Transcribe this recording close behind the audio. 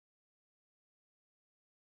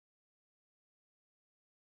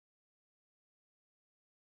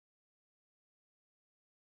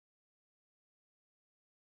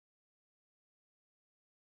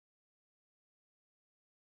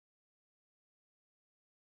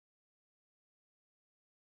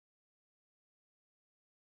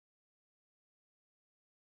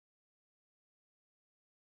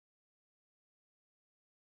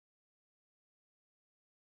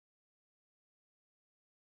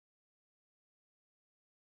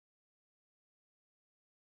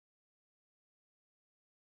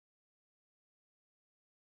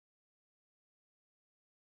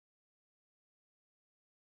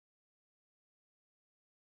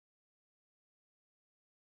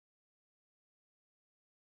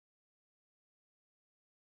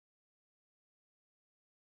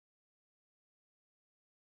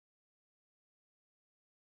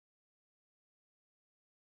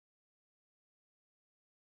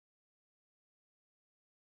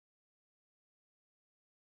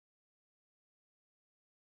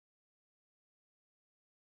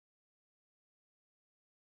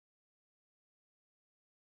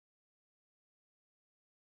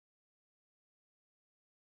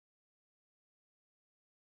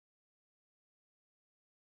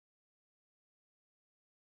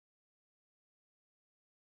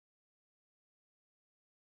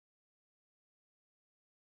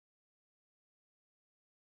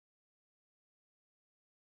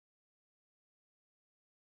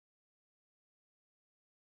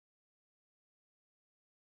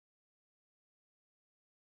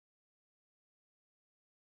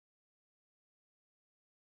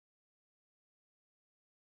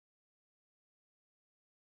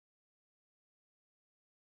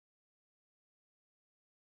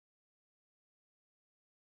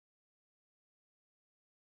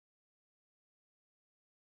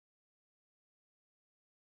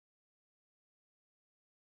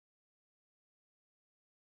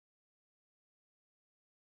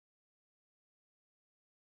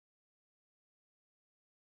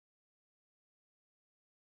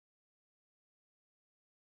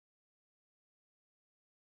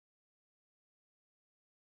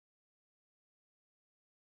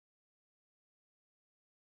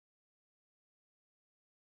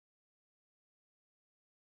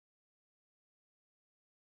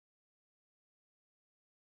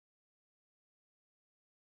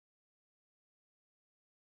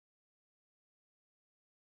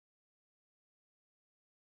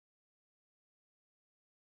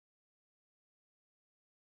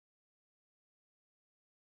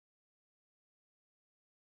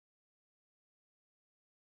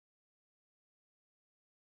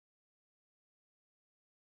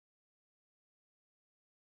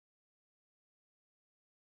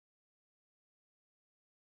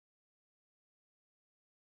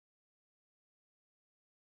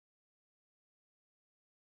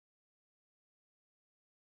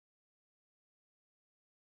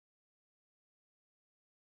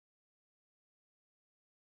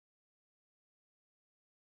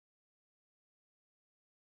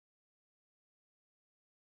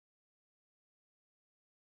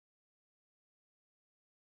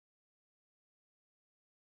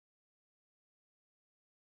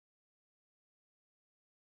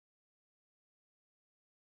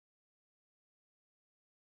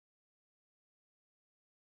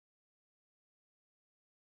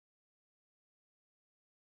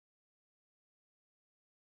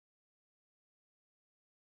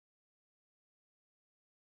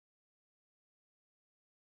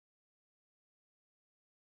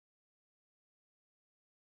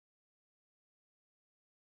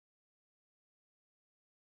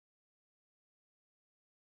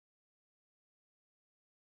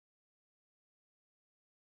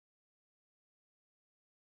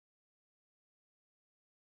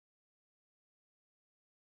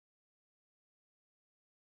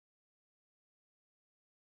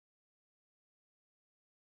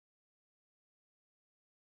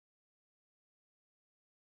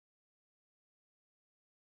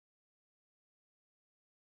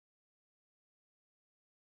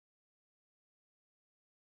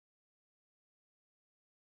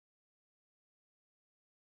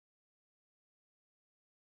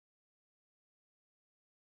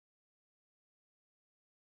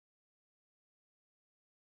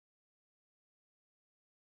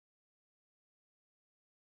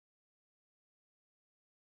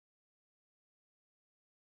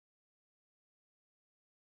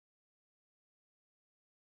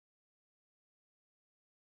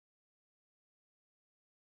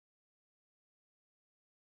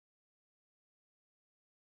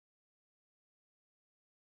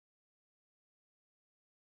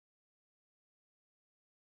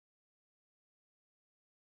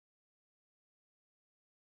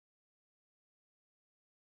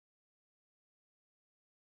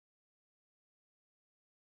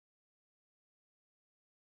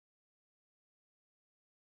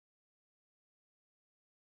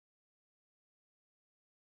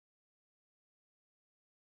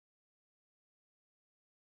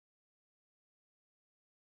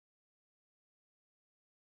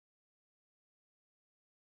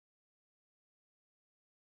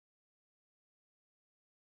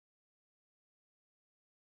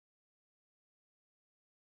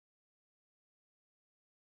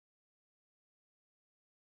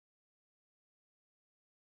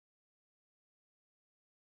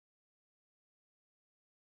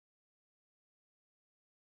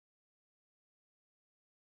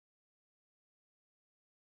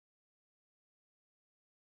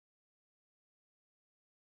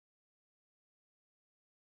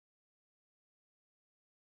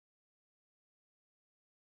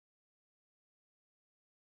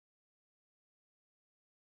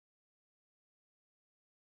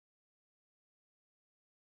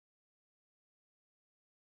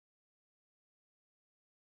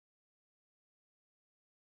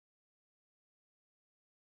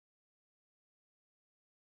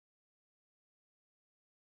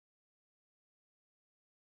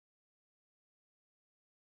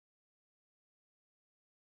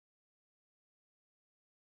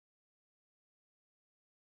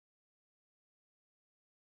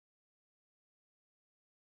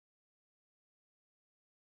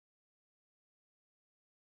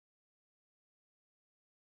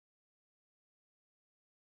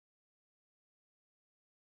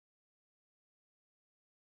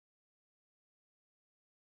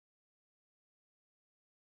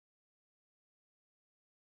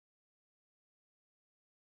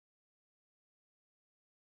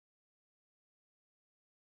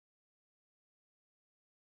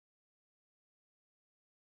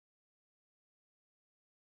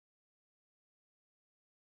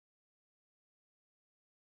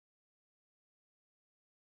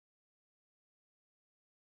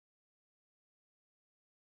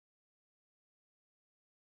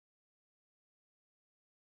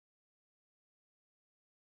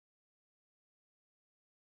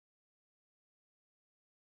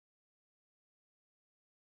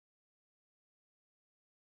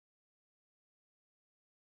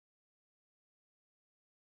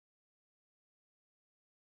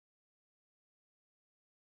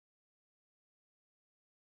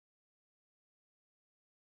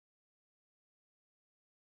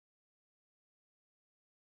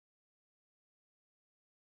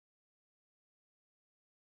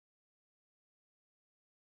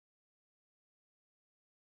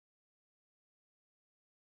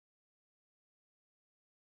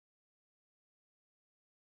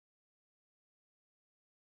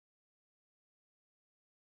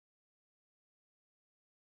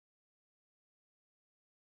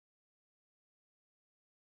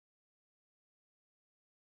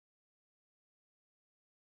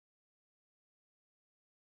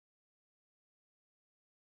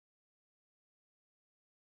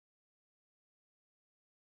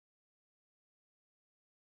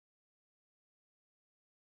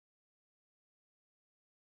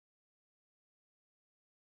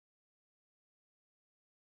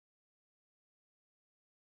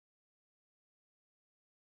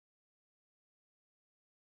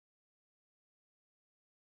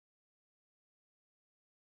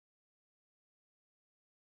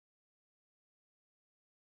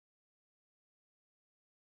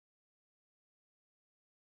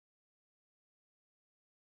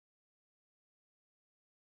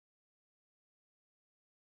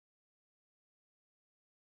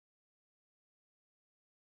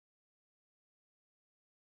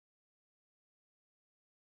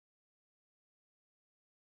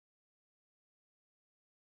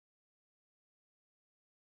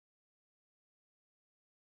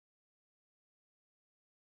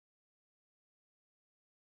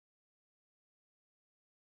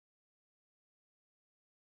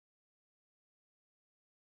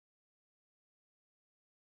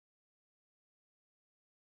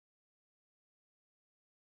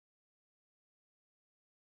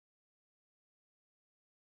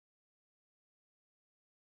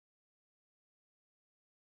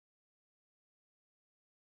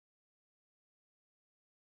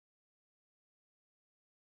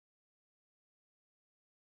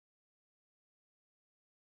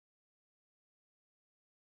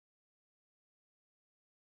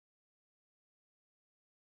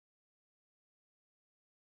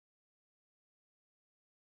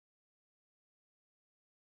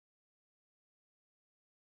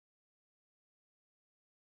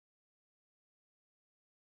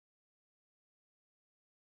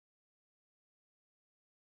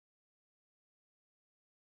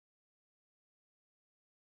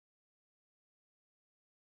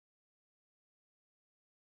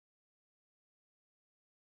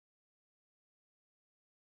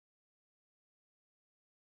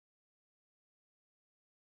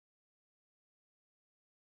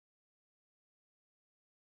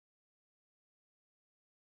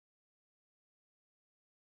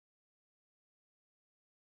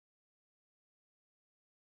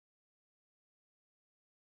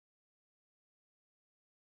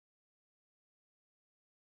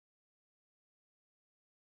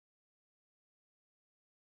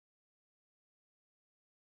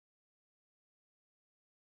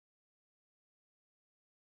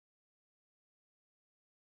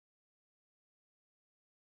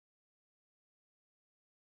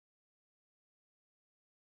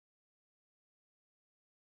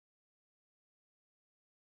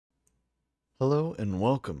Hello and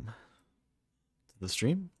welcome to the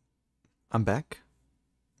stream. I'm back.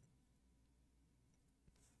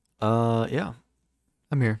 Yeah,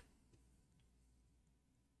 I'm here.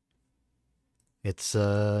 It's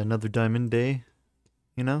another diamond day,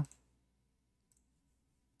 you know?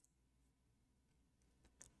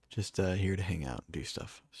 Just here to hang out and do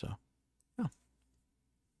stuff. So, oh,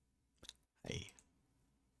 hey.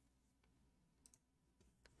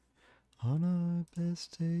 On our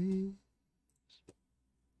best day,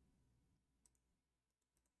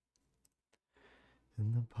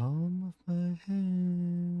 in the palm of my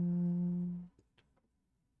hand,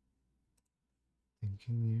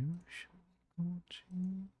 thinking you should be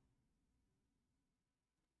watching.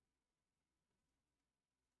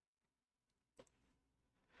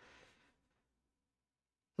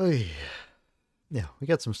 Oh, yeah, we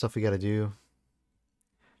got some stuff we gotta do.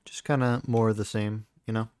 Just kind of more of the same,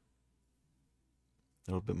 you know?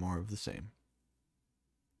 A little bit more of the same.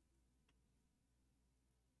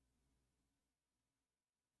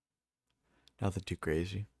 Nothing too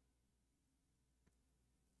crazy.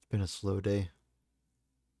 It's been a slow day.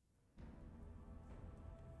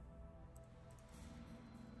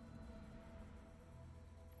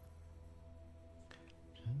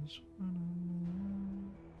 Just wanna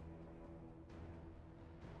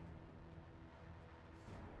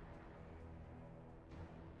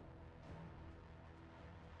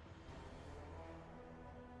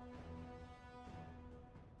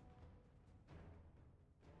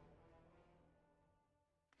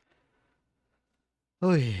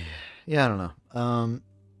Oh yeah, I don't know.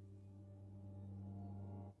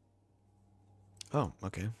 Oh,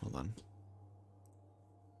 okay, hold on.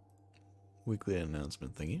 Weekly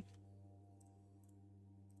announcement thingy.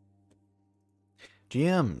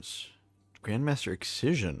 GMs. Grandmaster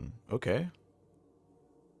Excision. Okay.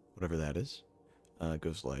 Whatever that is.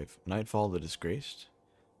 Goes live. Nightfall the Disgraced.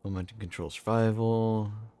 Momentum Control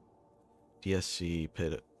Survival. DSC,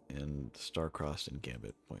 Pit, and Starcrossed and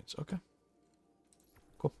Gambit points. Okay.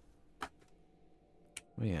 Cool.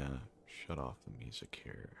 Let me shut off the music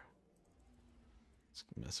here. It's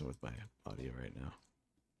messing with my audio right now.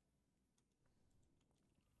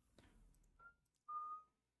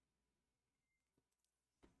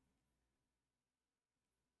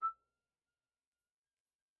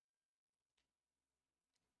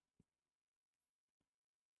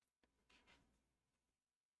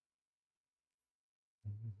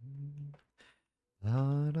 Da,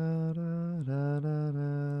 da, da, da, da, da.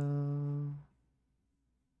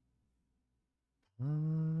 Ba,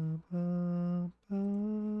 ba, ba.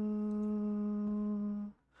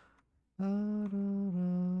 Da, da, da,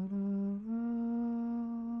 da, da.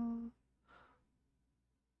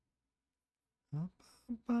 Ba,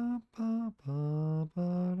 ba, ba, ba, ba,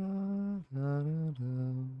 da, da, da, da.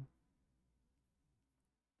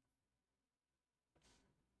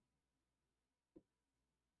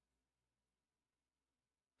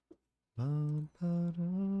 Ba, ba,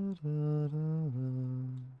 da, da, da, da.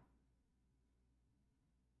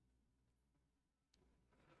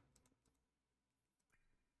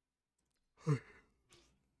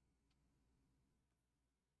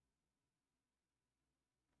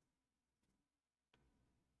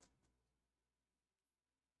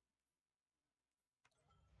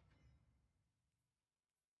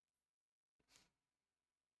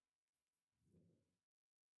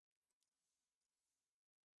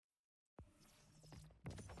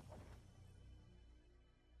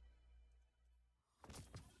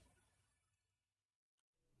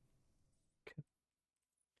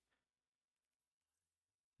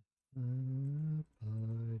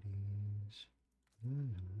 Parties,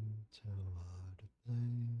 it's a lot of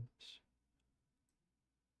place.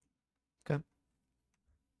 Okay.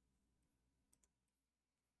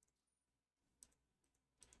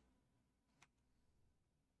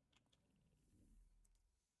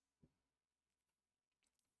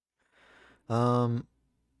 Um,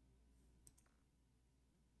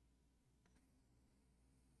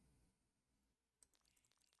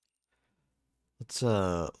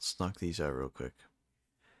 let's knock these out real quick.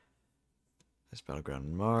 Ice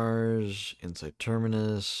Battleground Mars, Inside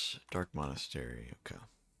Terminus, Dark Monastery. Okay.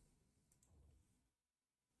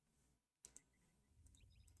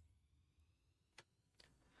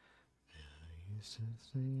 I used to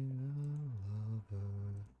think I love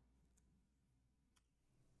her.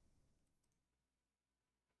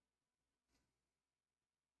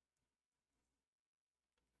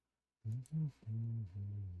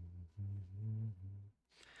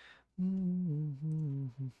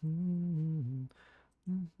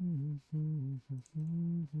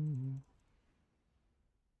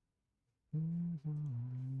 Uh,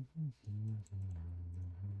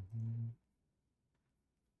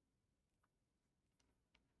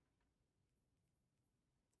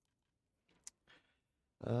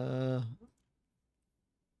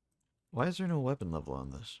 why is there no weapon level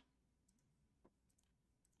on this?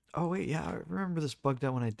 Oh wait, yeah, I remember this bugged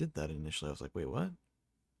out when I did that initially. I was like, wait, what?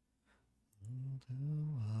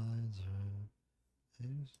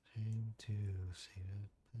 Came to see it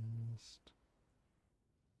best.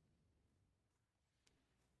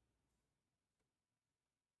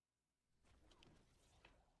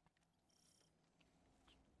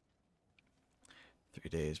 "3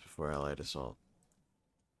 days before Allied assault."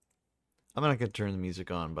 I'm not gonna turn the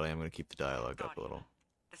music on, but I am gonna keep the dialogue up a little.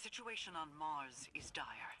 The situation on Mars is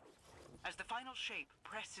dire. As the final shape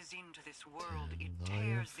presses into this world, it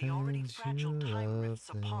tears the already fragile time rifts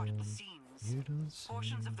apart at the seams.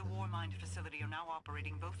 Portions of the Warmind facility are now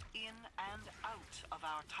operating both in and out of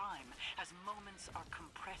our time, as moments are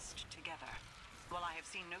compressed together. While I have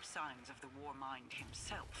seen no signs of the Warmind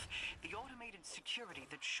himself, the automated security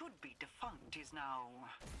that should be defunct is now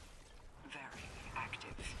very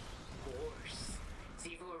active. Worse,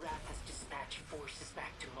 Zivu-Arath has dispatched forces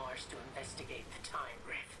back to Mars to investigate the time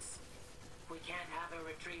rifts. We can't have her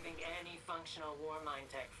retrieving any functional Warmind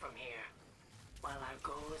tech from here. While our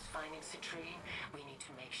goal is finding Citrine, we need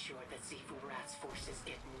to make sure that Zivu-Arath's forces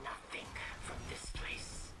get nothing from this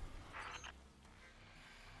place.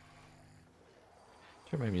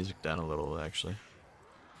 Turn my music down a little, actually.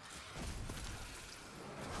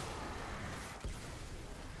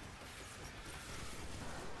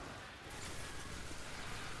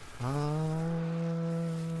 I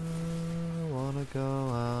wanna go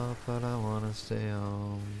out, but I wanna stay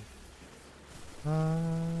home. I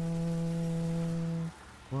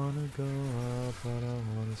wanna go out, but I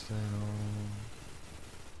wanna stay home.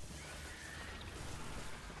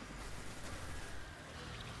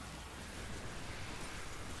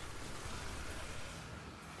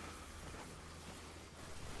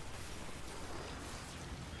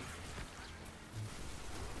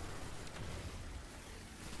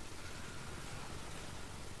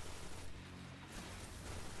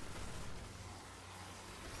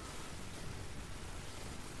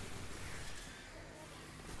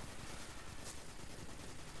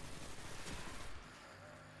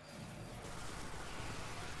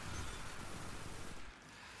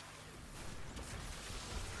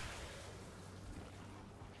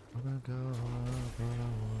 I wanna go out, but I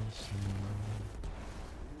wanna stay home.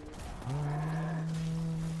 I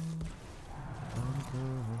wanna go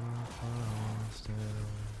out, but I wanna stay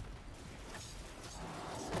home.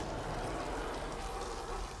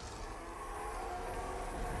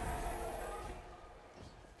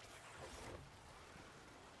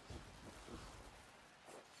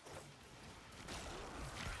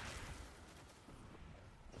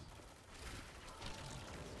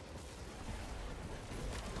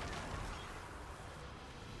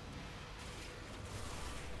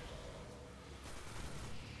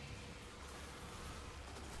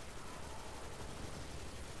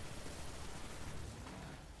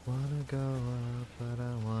 Wanna go out, but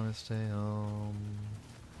I wanna stay home.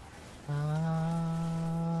 I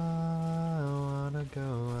wanna go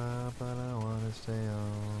out, but I wanna stay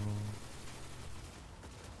home.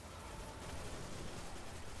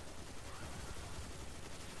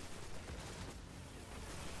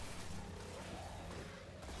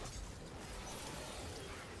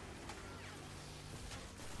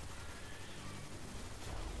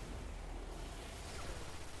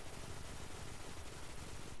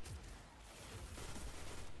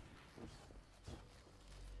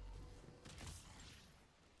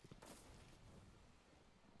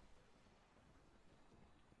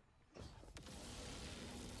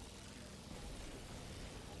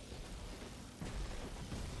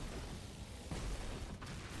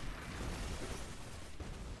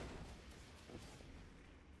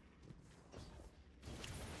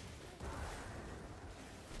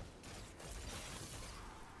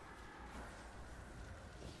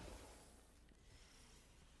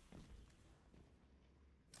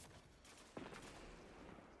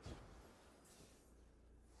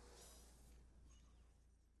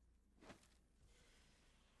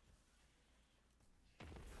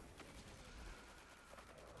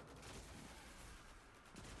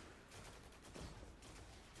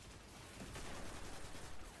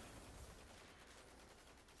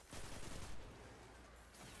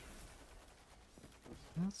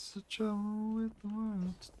 That's the trouble with the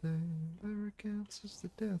world today. Whatever counts is the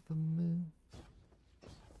death of men.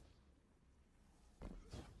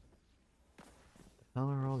 The hell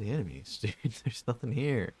are all the enemies, dude? There's nothing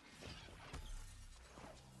here.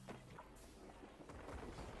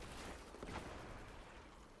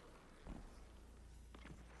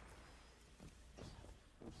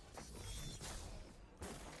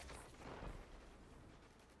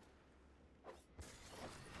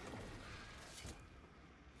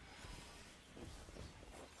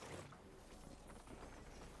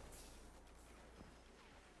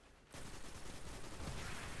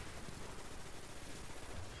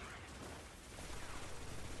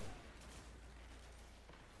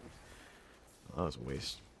 that was a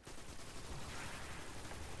waste.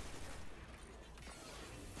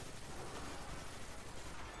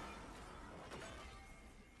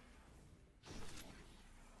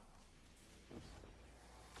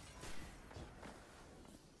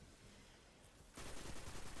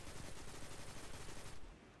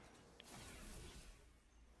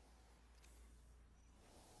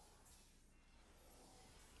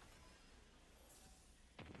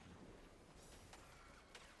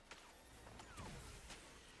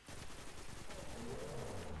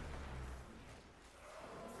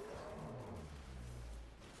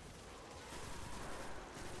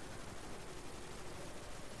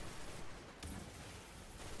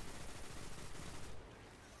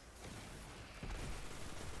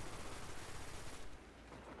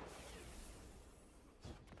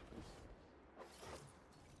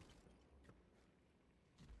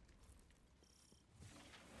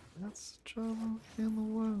 That's the trouble in the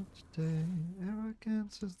world today.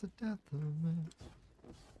 Arrogance is the death of man.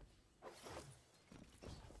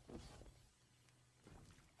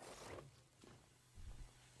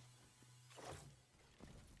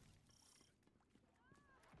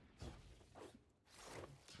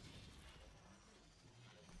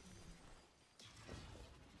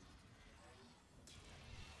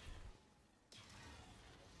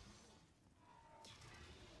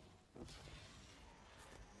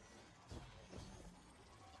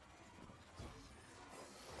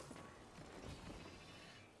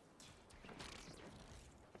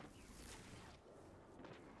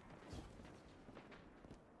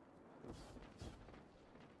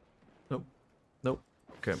 Nope. Nope.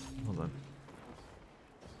 Okay, hold on.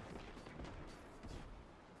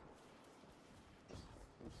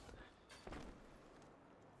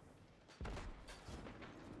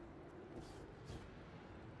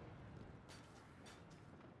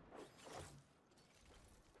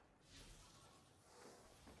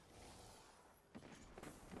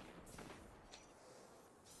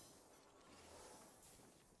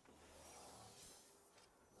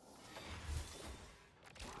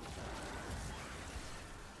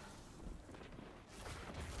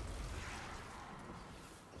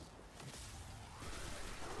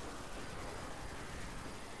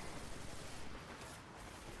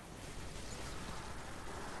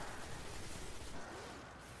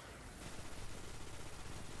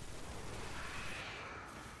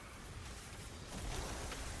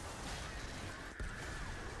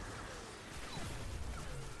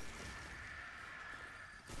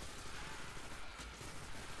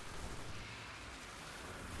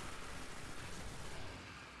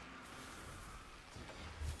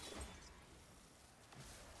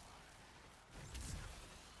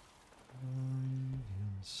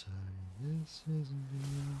 This isn't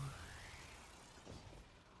real.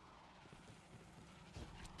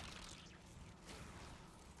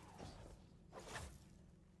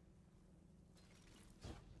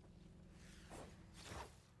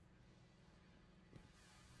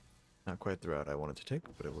 Not quite the route I wanted to take,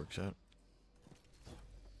 but it works out.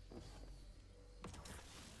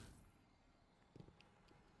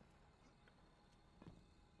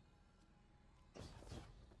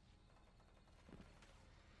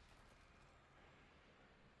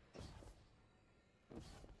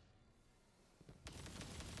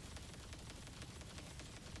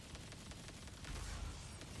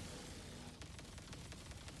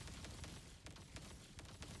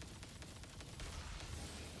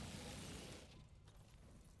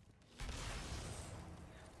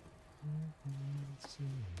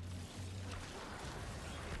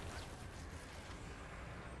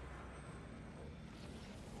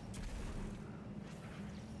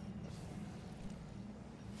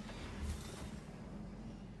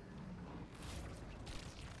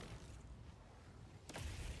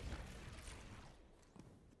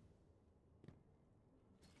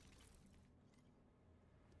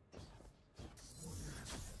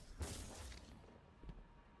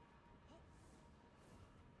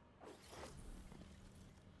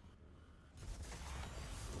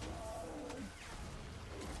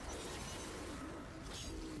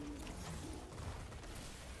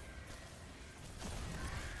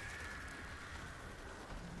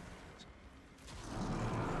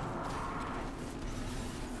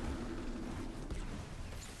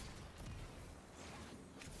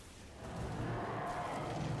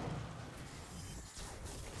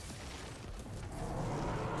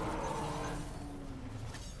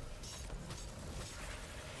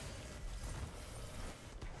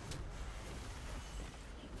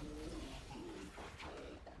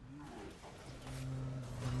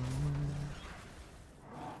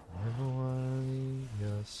 Never wanna leave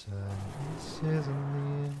your side. This isn't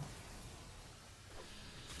the end.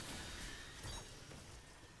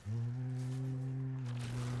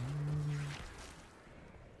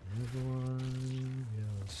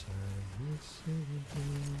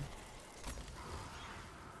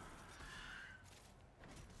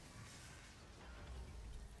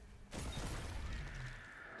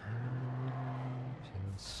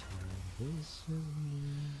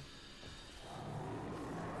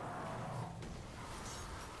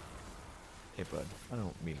 Hey, bud, I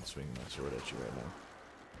don't mean to swing my sword at you right now.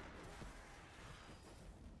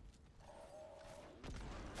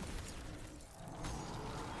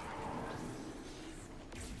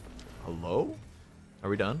 Hello? Are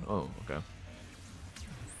we done? Oh, okay.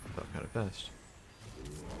 Got kind of fast.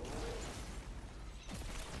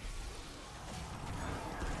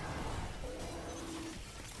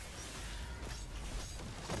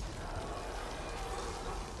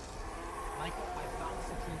 Michael, I found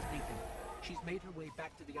Citrine's beacon. She's made her way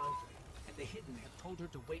back to the Enclave, and the Hidden have told her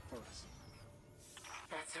to wait for us.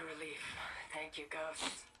 That's a relief. Thank you,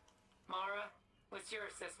 Ghost. Mara, what's your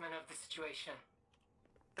assessment of the situation?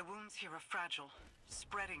 The wounds here are fragile,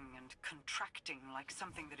 spreading and contracting like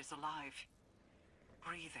something that is alive.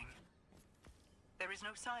 Breathing. There is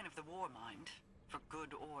no sign of the war mind, for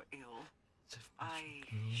good or ill. I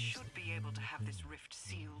should be able to have this rift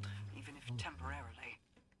sealed, even if temporarily.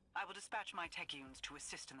 I will dispatch my Techians to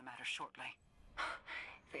assist in the matter shortly.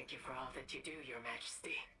 Thank you for all that you do, Your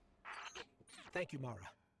Majesty. Thank you, Mara.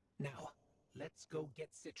 Now, let's go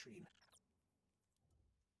get Citrine.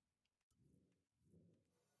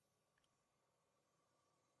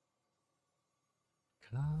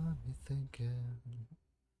 Got me thinking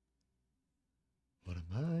what it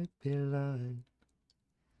might be like.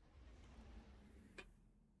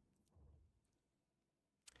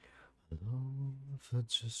 Alone for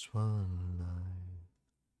just one night.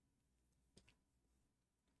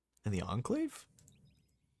 In the Enclave?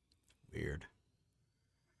 Weird.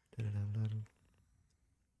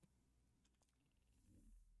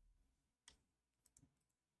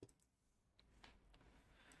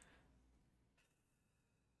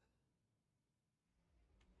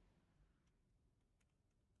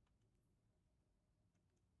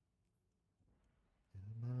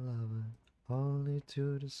 My lover, only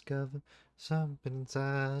to discover something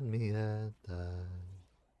inside me had died.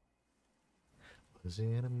 Was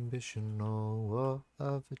it ambition or war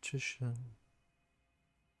of attrition?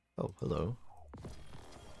 Oh, hello.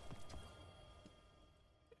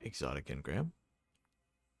 Exotic engram.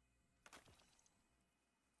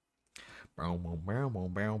 Let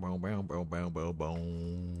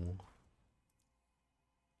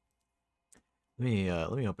me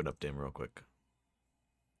open up Dim real quick.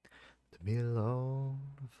 To be alone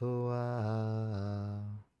for a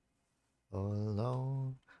while, all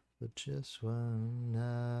alone for just one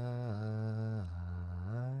night.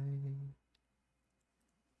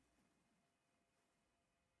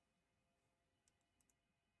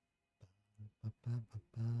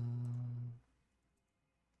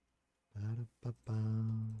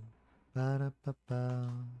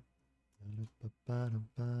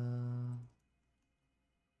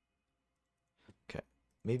 Okay,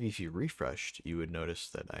 maybe if you refreshed, you would notice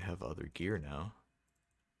that I have other gear now.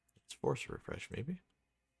 Let's force a refresh, maybe.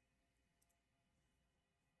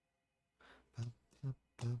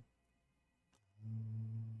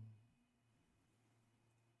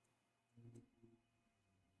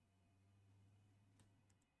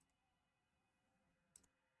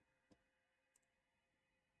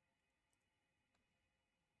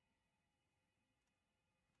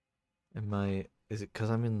 Am I... Is it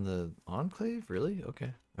because I'm in the Enclave? Really?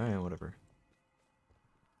 Okay. Alright, whatever.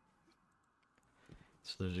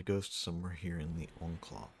 So there's a ghost somewhere here in the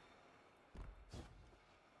Enclave.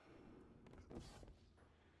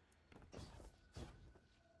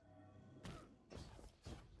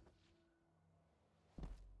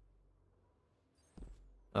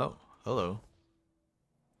 Oh, hello.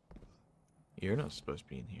 You're not supposed to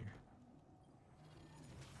be in here.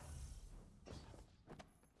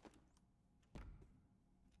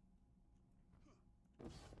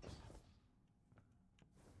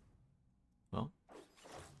 Well.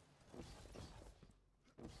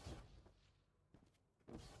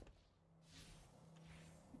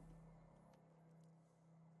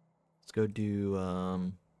 Let's go do,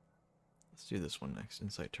 let's do this one next,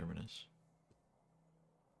 Insight Terminus.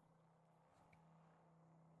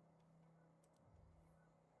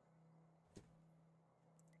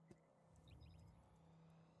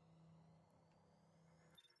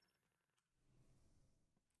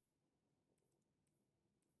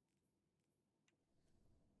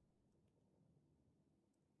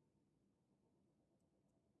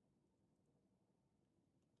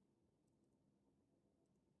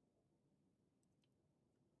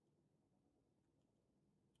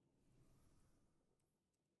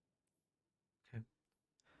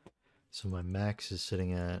 So my max is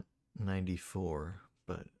sitting at 94,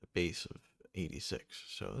 but a base of 86.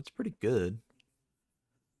 So that's pretty good.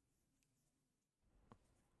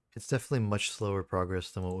 It's definitely much slower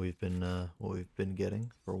progress than what we've been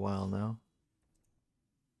getting for a while now.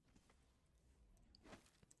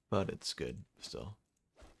 But it's good still.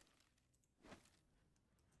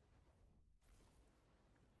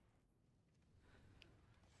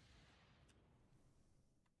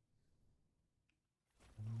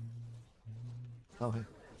 Oh, hey.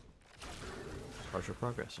 Partial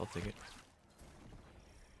progress. I'll take it.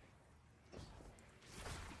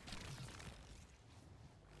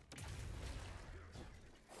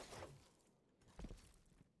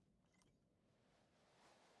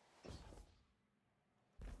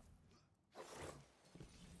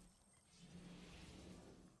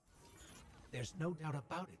 There's no doubt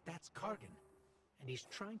about it, that's Kargan. And he's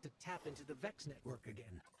trying to tap into the Vex network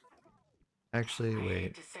again. Actually, I wait.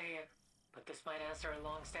 hate to say it, but this might answer a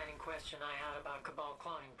long-standing question I had about Cabal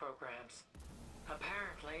cloning programs.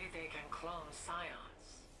 Apparently, they can clone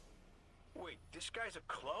scions. Wait, this guy's a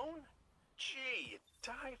clone? Gee, it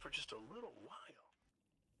died for just a little while.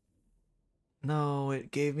 No,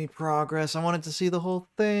 it gave me progress. I wanted to see the whole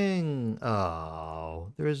thing.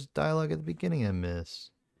 Oh, there was dialogue at the beginning I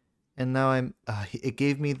missed. And now I'm... it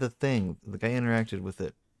gave me the thing. Like, I interacted with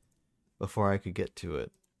it before I could get to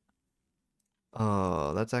it.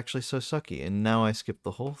 Oh, that's actually so sucky. And now I skipped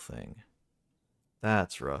the whole thing.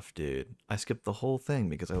 That's rough, dude. I skipped the whole thing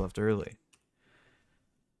because I left early.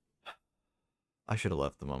 I should have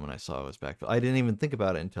left the moment I saw it was back. I didn't even think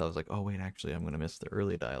about it until I was like, oh, wait, actually, I'm going to miss the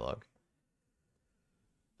early dialogue.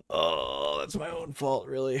 Oh, that's my own fault,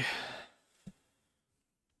 really.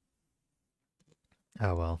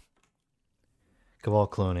 Oh, well. Cabal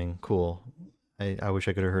cloning, cool. I wish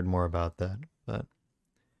I could have heard more about that, but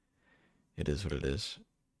it is what it is.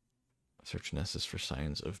 Search Nessus for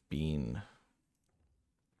signs of being.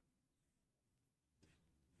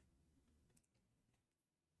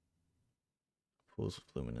 Pools of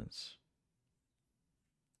luminance.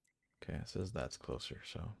 Okay, it says that's closer,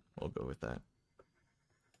 so we'll go with that.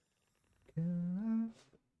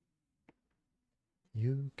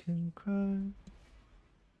 You can cry.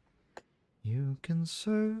 You can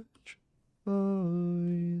search for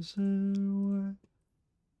reason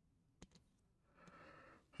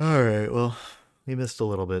why. Alright, well, we missed a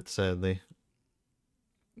little bit, sadly.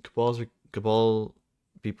 Cabal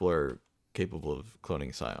people are capable of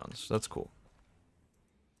cloning scions. That's cool.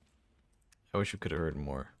 I wish we could have heard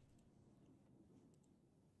more.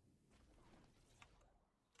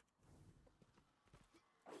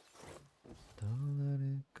 Don't let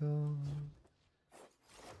it go.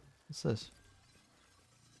 What's this?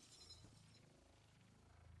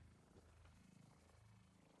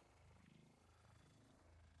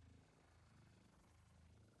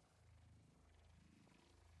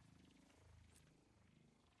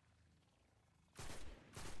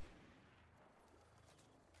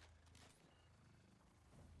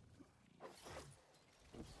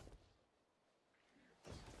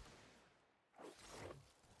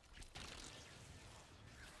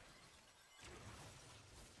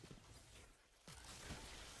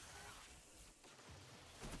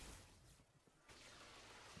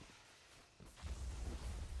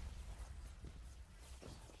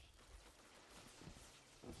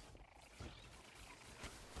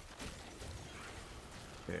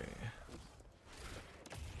 Okay.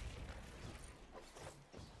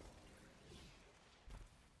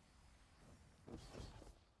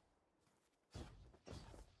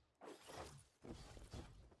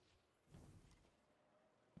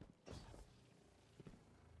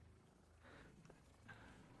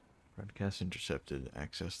 Broadcast intercepted.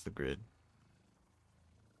 Access the grid.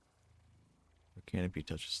 The canopy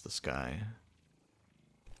touches the sky.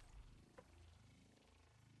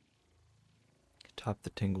 Top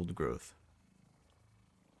the tangled growth.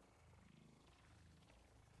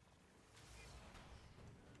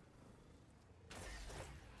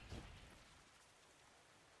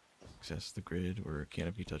 Access the grid where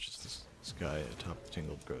canopy touches the sky atop the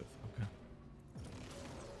tangled growth. Okay.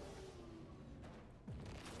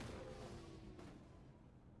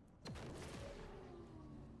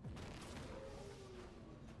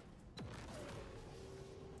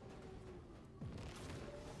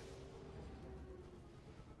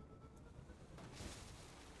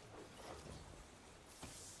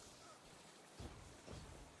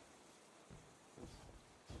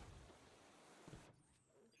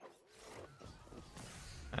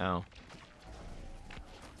 Ow.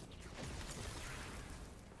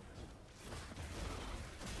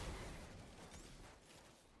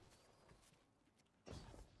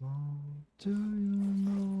 Oh, do you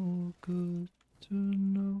know? Good to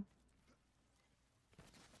know.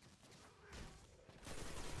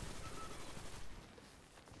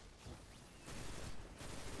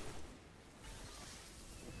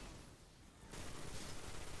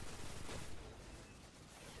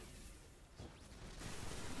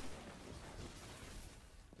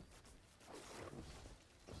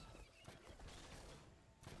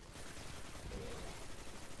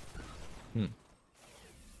 Hmm.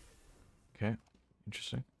 Okay.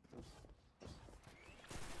 Interesting.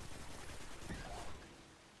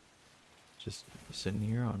 Just sitting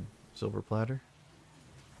here on silver platter.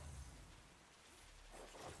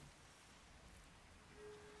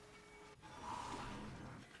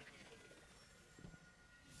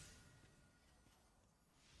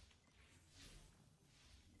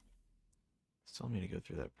 It's telling me to go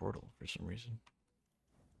through that portal for some reason.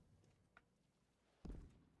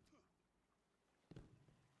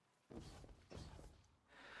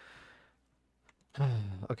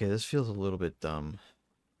 Okay, this feels a little bit dumb.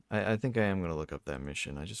 I think I am going to look up that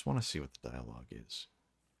mission. I just want to see what the dialogue is.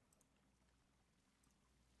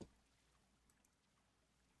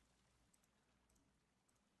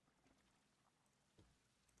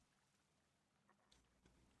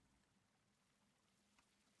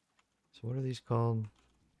 So what are these called?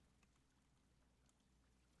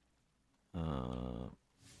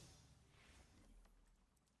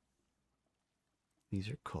 These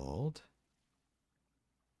are called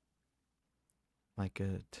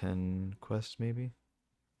Micah 10 quest, maybe?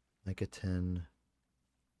 Micah 10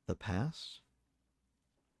 The Pass?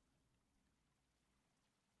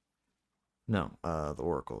 No, the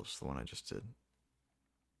Oracle's the one I just did.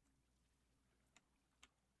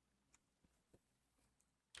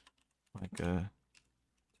 Micah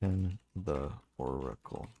 10 The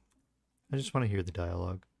Oracle. I just want to hear the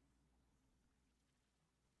dialogue.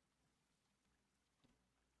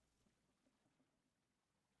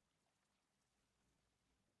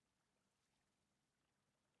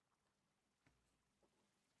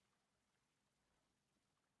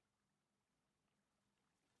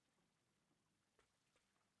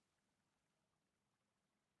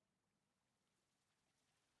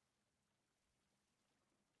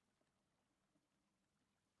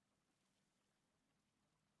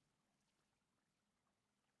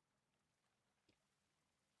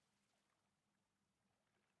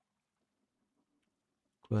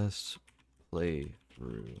 Quest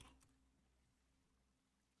playthrough.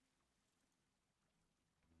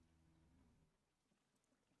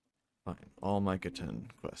 Fine. All Micah 10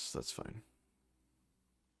 quests, that's fine.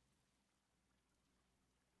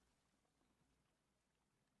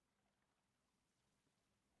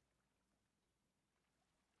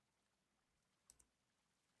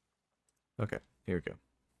 Okay, here we go.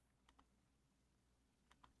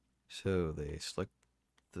 So they select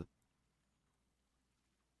the...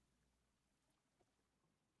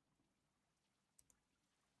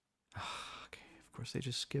 Okay, of course they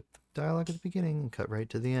just skipped the dialogue at the beginning and cut right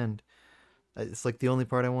to the end. It's like the only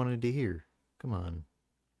part I wanted to hear. Come on.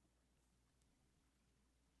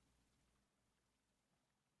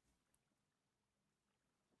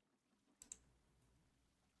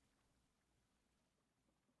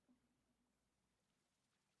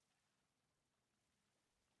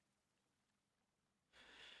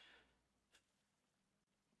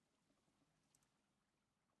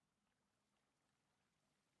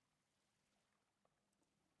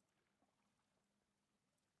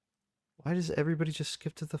 Why does everybody just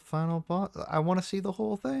skip to the final boss? I want to see the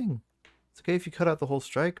whole thing. It's okay if you cut out the whole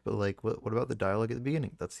strike, but like, what about the dialogue at the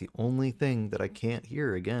beginning? That's the only thing that I can't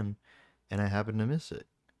hear again, and I happen to miss it.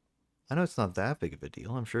 I know it's not that big of a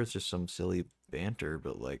deal. I'm sure it's just some silly banter,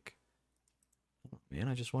 but like, oh, man,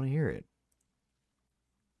 I just want to hear it.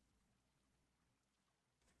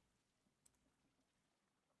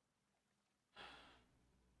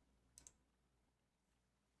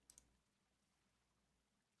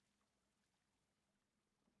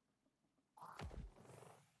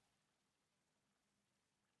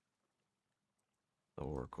 The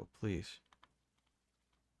Oracle, please.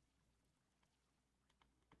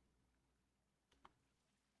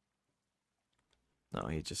 No,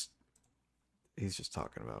 he's just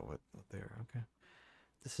talking about what they're okay.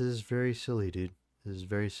 This is very silly, dude. This is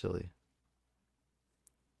very silly.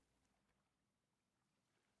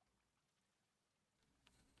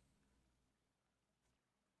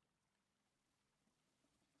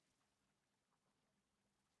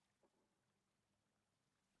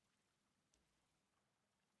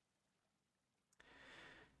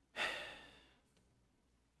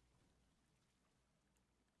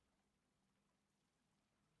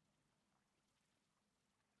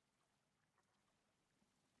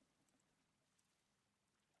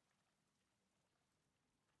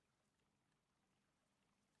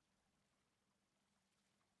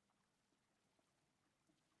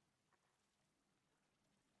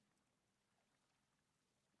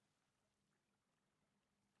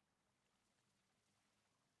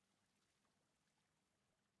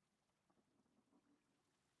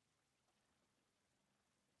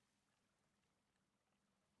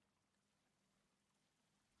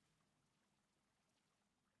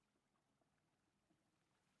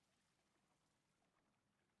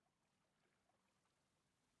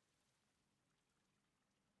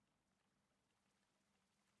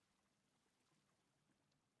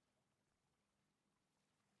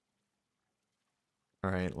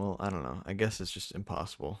 Alright, well, I don't know. I guess it's just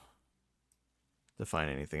impossible to find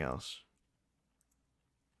anything else.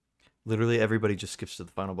 Literally everybody just skips to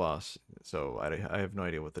the final boss, so I have no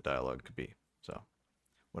idea what the dialogue could be. So,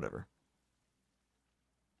 whatever.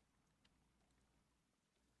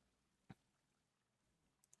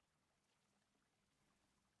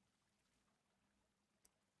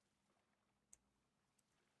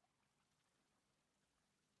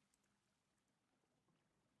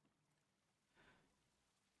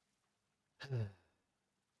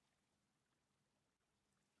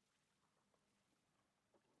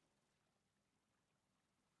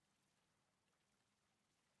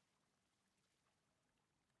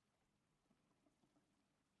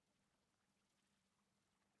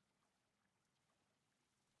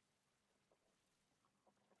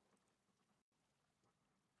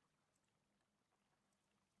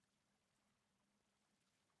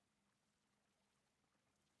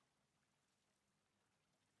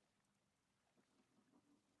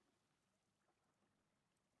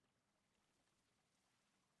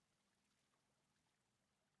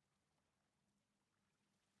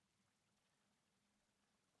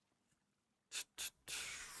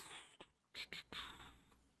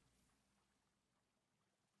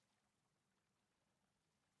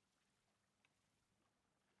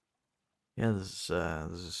 Yeah, this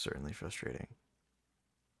is certainly frustrating.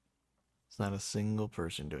 It's not a single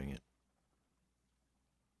person doing it.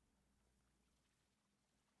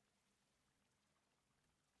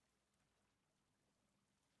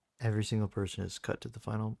 Every single person is cut to the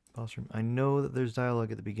final boss room. I know that there's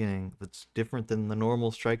dialogue at the beginning that's different than the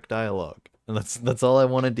normal strike dialogue. And that's all I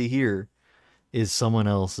wanted to hear is someone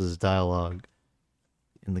else's dialogue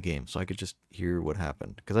in the game so I could just hear what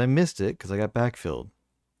happened cuz I missed it cuz I got backfilled.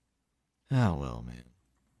 Oh well, man.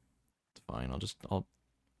 It's fine.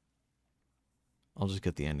 I'll just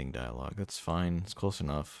get the ending dialogue. That's fine. It's close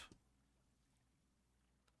enough.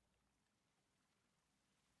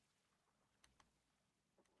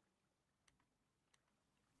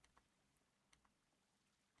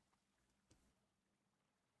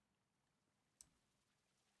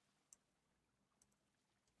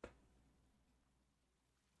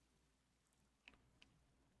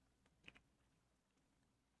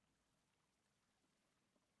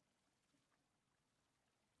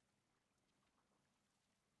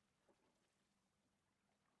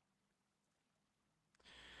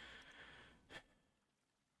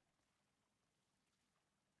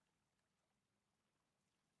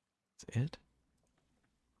 That's it.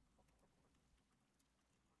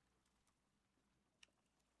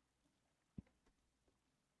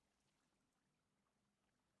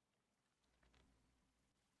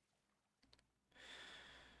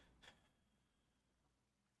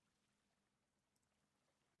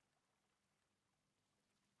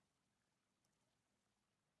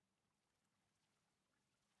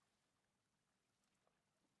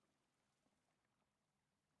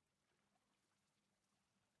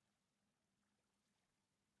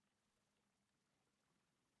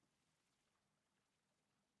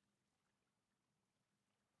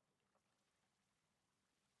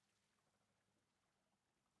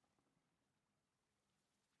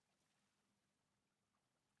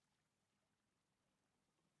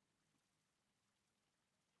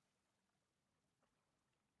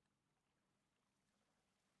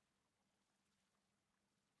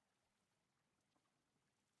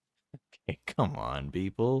 Hey, come on,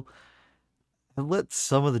 people. I let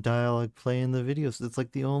some of the dialogue play in the videos. It's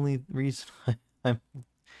like the only reason I'm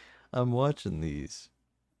I'm watching these.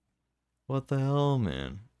 What the hell,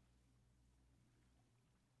 man?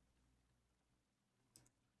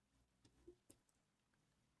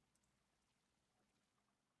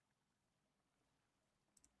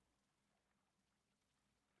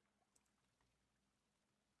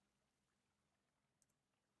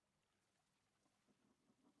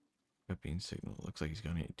 Being signal looks like he's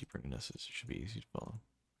going deeper into Nessus. It should be easy to follow.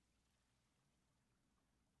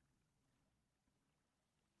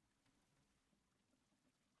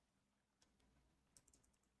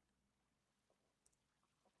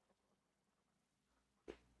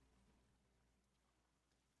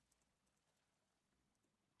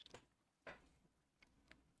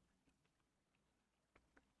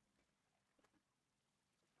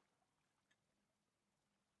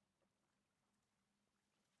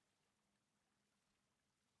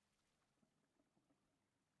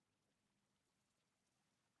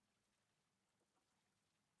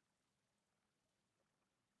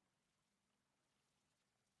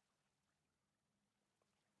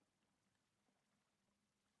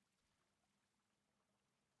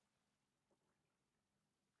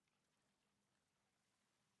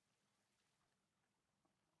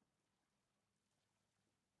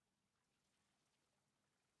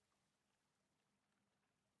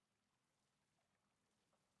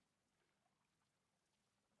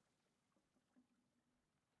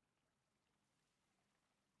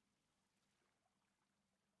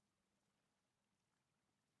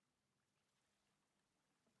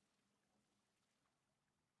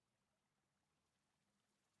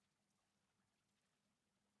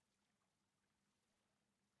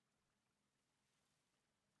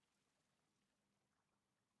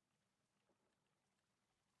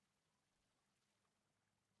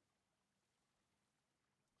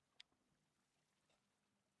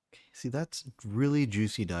 See, that's really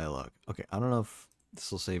juicy dialogue. Okay, I don't know if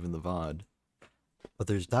this will save in the VOD, but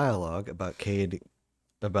there's dialogue about Cade,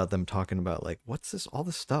 about them talking about, like, what's this, all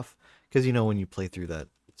this stuff? Because, you know, when you play through that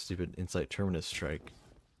stupid Insight Terminus strike,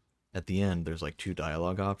 at the end, there's, like, 2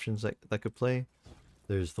 dialogue options that could play.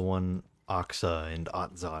 There's the one, Oxa and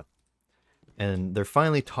Otzot. And they're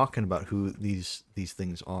finally talking about who these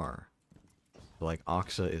things are. Like,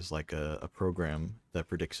 Oxa is, like, a program that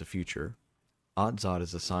predicts the future. Otzot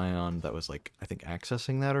is a scion that was, like, I think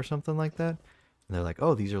accessing that or something like that. And they're like,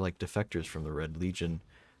 oh, these are, like, defectors from the Red Legion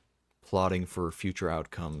plotting for future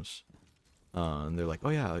outcomes. And they're like, oh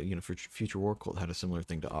yeah, you know, Future War Cult had a similar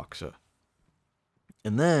thing to Oxa.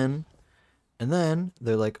 And then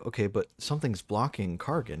they're like, okay, but something's blocking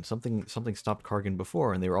Kargan. Something stopped Kargan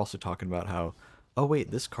before, and they were also talking about how, oh wait,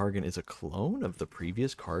 this Kargan is a clone of the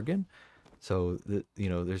previous Kargan. So you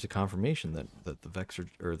know, there's a confirmation that the Vex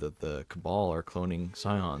or that the Cabal are cloning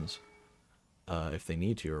scions, if they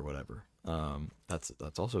need to or whatever.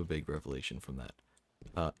 That's also a big revelation from that.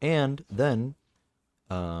 And then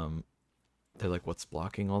they're like, what's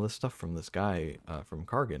blocking all this stuff from this guy from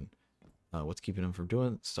Kargan? What's keeping him from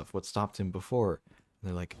doing stuff? What stopped him before? And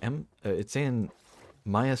they're like, it's saying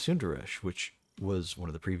Maya Sundaresh, which was one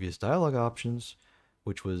of the previous dialogue options,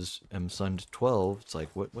 which was M Sund 12. It's like,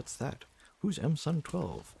 what's that? Who's M Sund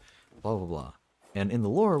 12? Blah blah blah. And in the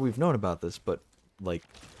lore, we've known about this, but like,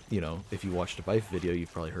 you know, if you watched a Bife video,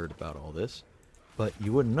 you've probably heard about all this, but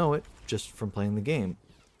you wouldn't know it just from playing the game.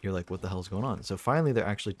 You're like, what the hell's going on? So finally, they're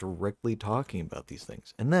actually directly talking about these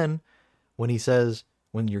things. And then when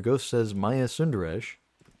your ghost says Maya Sundaresh,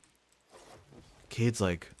 Cade's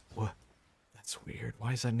like, what? That's weird.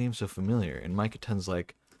 Why is that name so familiar? And Micah 10's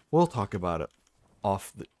like, we'll talk about it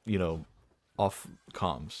off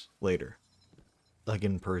comms later, like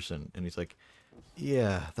in person. And he's like,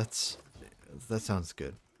 yeah, that sounds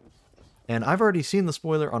good. And I've already seen the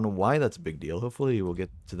spoiler on why that's a big deal. Hopefully we'll get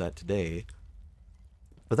to that today.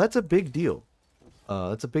 But that's a big deal.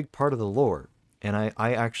 That's a big part of the lore. And I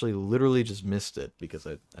actually literally just missed it because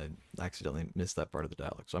I accidentally missed that part of the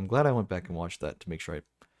dialogue. So I'm glad I went back and watched that to make sure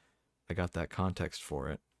I got that context for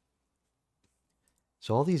it.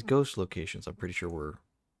 So all these ghost locations, I'm pretty sure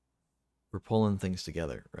we're pulling things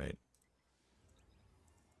together, right?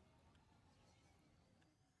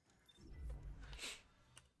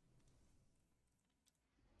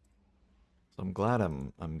 So I'm glad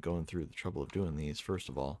I'm going through the trouble of doing these, first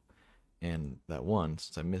of all. And that one,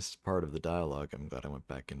 since I missed part of the dialogue, I'm glad I went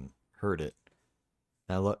back and heard it.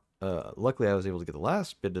 Now, luckily I was able to get the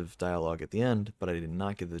last bit of dialogue at the end, but I did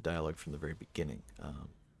not get the dialogue from the very beginning.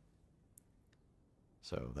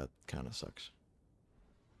 So that kind of sucks.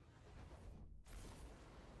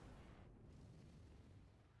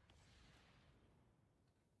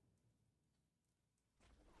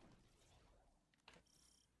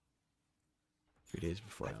 Three days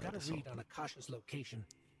before I've got a read on Akasha's location,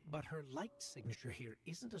 but her light signature here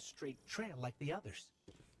isn't a straight trail like the others.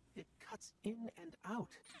 It cuts in and out.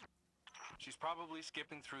 She's probably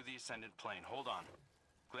skipping through the ascended plane. Hold on.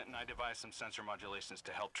 Glint and I devised some sensor modulations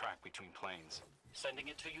to help track between planes. Sending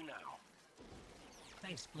it to you now.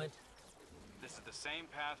 Thanks, Glint. This is the same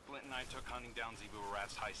path Glint and I took hunting down Zebu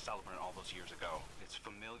Rat's high celebrant all those years ago. It's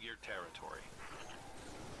familiar territory.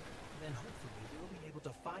 Then hopefully we'll be able to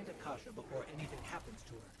find Akasha before anything happens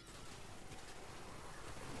to her.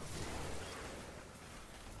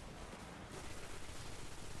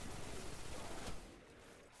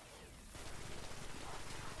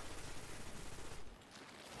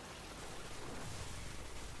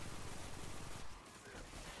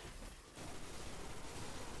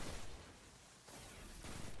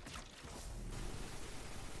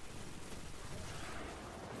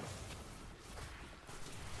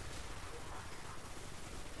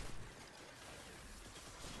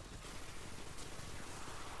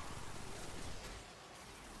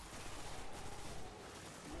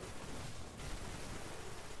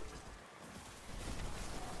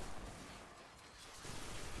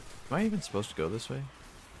 Am I even supposed to go this way?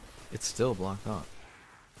 It's still blocked off.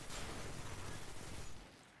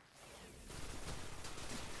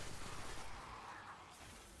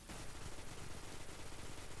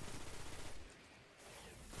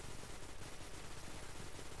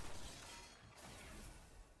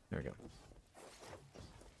 There we go.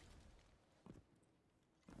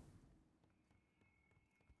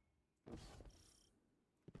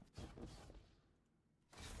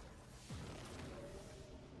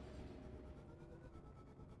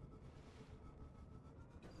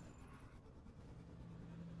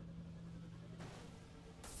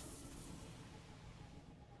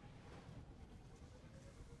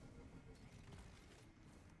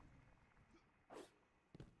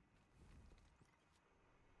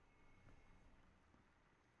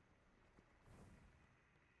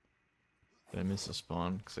 Did I miss a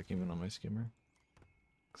spawn because I came in on my skimmer?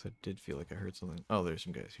 Because I did feel like I heard something. Oh, there's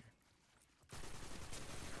some guys here.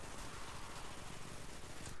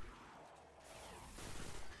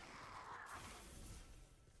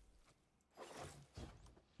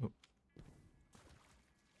 Oh.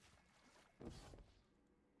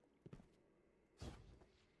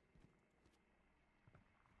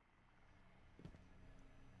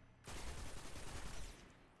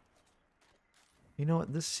 You know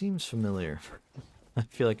what? This seems familiar. I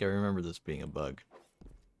feel like I remember this being a bug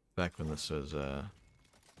back when this was an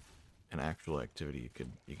actual activity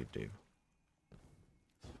you could do.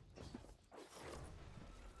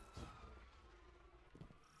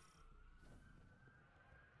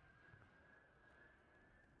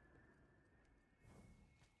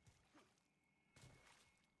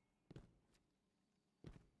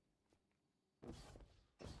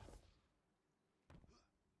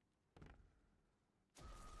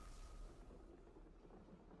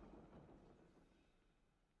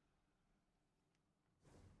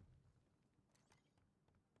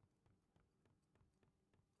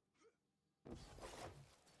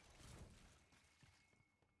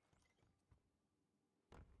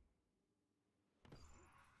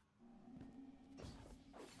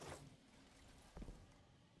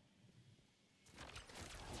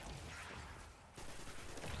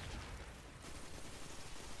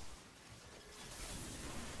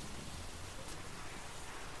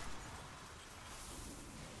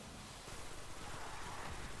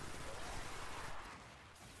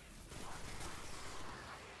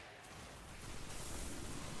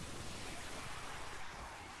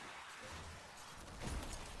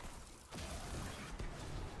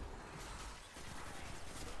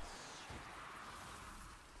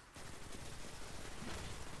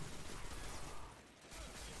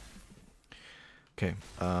 Okay,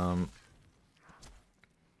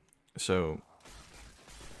 so,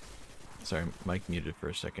 sorry, Mike muted for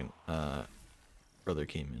a second. Brother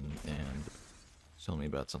came in and was telling me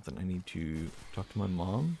about something. I need to talk to my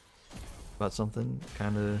mom about something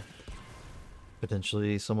kind of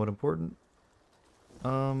potentially somewhat important.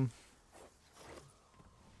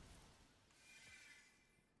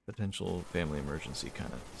 Potential family emergency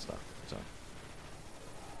kind of stuff, so,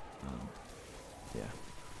 yeah.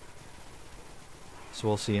 So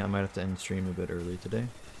we'll see. I might have to end stream a bit early today.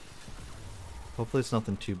 Hopefully it's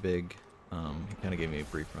nothing too big. He kind of gave me a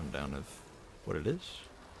brief rundown of what it is.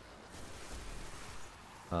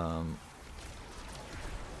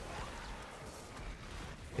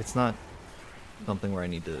 It's not something where I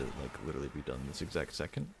need to like literally be done this exact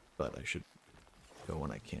second, but I should go when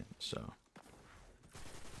I can. So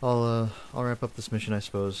I'll wrap up this mission, I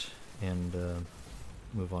suppose, and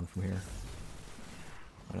move on from here.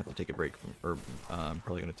 I'd have to take a break from, or I'm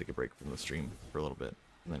probably going to take a break from the stream for a little bit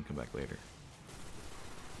and then come back later.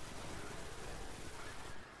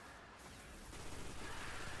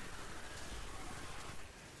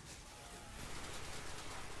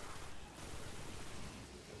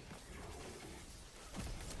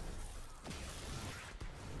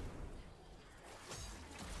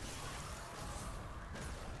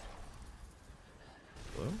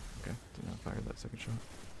 Hello? Okay, did not fire that second shot.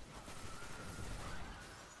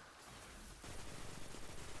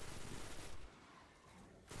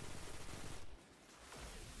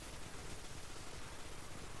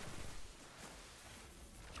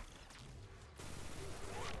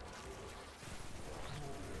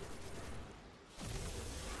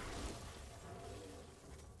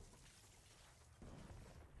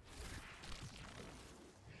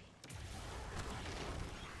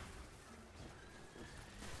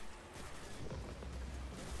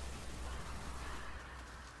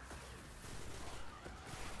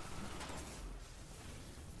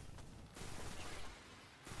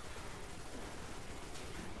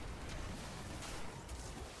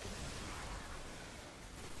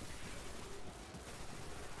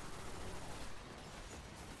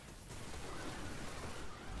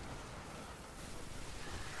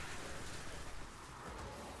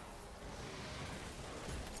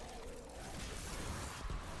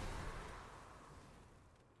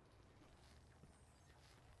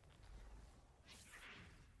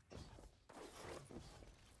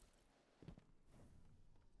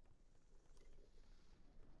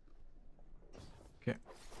 Okay.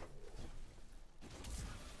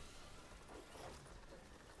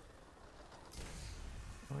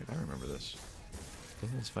 Oh wait, I remember this.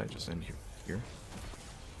 Doesn't this fight just end here?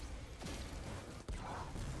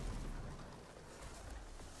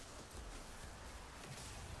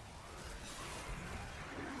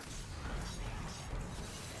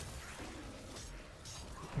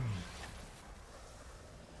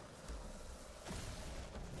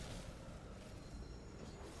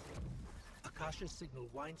 Akasha's signal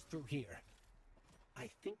winds through here. I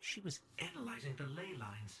think she was analyzing the ley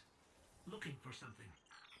lines, looking for something.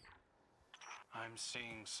 I'm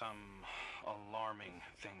seeing some alarming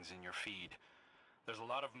things in your feed. There's a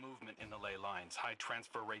lot of movement in the ley lines, high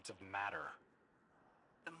transfer rates of matter.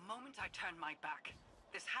 The moment I turn my back,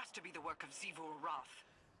 this has to be the work of Zivu Arath.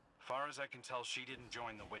 Far as I can tell, she didn't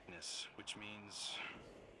join the witness, which means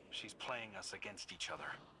she's playing us against each other.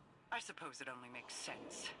 I suppose it only makes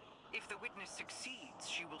sense. If the witness succeeds,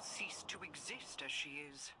 she will cease to exist as she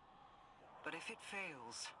is. But if it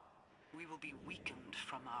fails, we will be weakened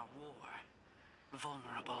from our war.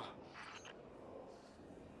 Vulnerable.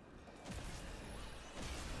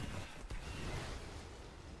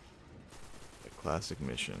 A classic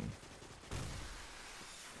mission.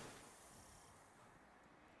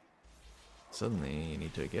 Suddenly, you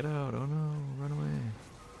need to get out. Oh no, run away.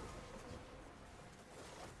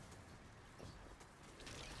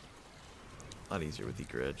 A lot easier with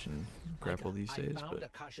Eager Edge and grapple these days, I found but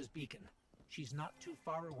Akasha's beacon. She's not too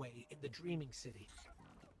far away in the Dreaming City.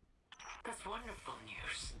 That's wonderful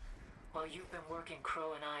news. While you've been working,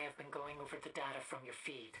 Crow and I have been going over the data from your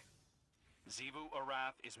feed. Zivu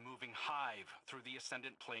Arath is moving Hive through the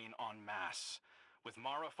Ascendant Plane en masse. With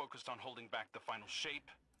Mara focused on holding back the final shape,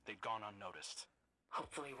 they've gone unnoticed.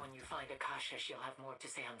 Hopefully when you find Akasha, she'll have more to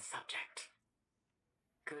say on the subject.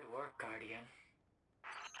 Good work, Guardian.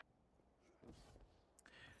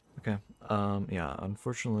 okay. Yeah,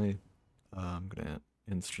 unfortunately, I'm gonna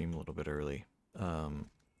end stream a little bit early.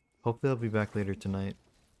 Hopefully I'll be back later tonight.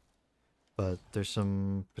 But there's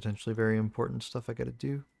some potentially very important stuff I gotta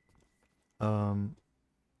do. I'm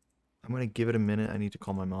gonna give it a minute. I need to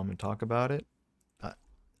call my mom and talk about it.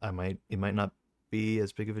 It might not be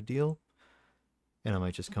as big of a deal, and I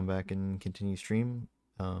might just come back and continue stream.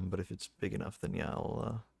 But if it's big enough, then yeah,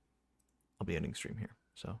 I'll be ending stream here.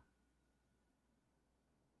 So,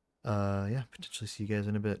 yeah, potentially see you guys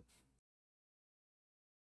in a bit.